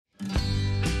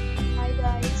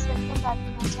back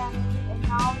to my channel, and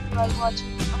now you are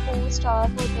watching a 4-star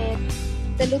hotel.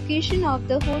 The location of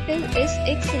the hotel is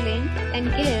excellent and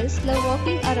guests love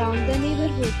walking around the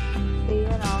neighborhood.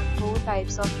 There are 4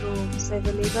 types of rooms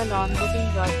available on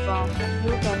booking.com.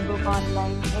 You can book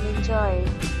online and enjoy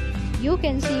it. You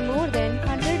can see more than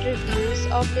 100 reviews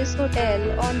of this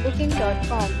hotel on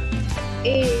booking.com.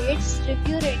 Its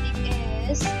review rating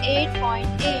is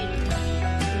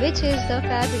 8.8, which is the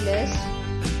fabulous.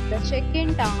 The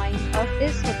check-in time of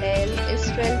this hotel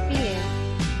is 12 p.m.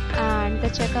 and the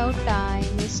checkout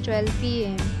time is 12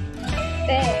 p.m.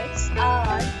 Pets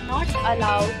are not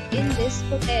allowed in this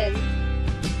hotel.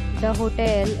 The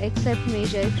hotel accepts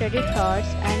major credit cards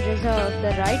and reserves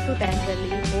the right to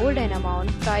temporarily hold an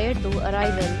amount prior to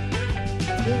arrival.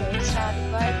 Guests are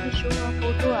required to show a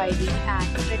photo ID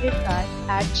and credit card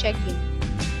at check-in.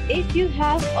 If you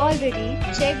have already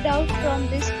checked out from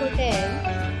this hotel,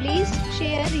 please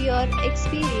share your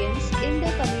experience in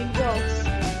the comment box.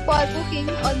 For booking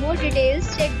or more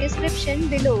details, check description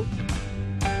below.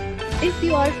 If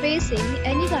you are facing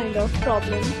any kind of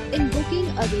problem in booking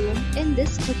a room in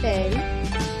this hotel,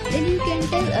 then you can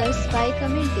tell us by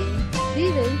commenting.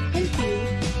 We will help you.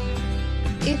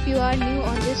 If you are new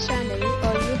on this channel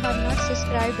or you have not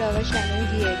subscribed our channel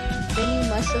yet, then you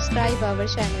must subscribe our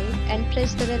channel and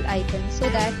press the bell icon so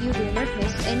that you do not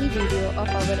miss any video of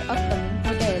our upcoming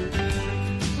hotel.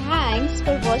 Thanks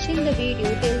for watching the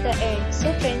video till the end.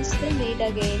 So friends, we'll meet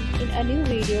again in a new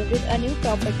video with a new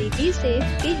property. Be safe,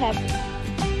 be happy.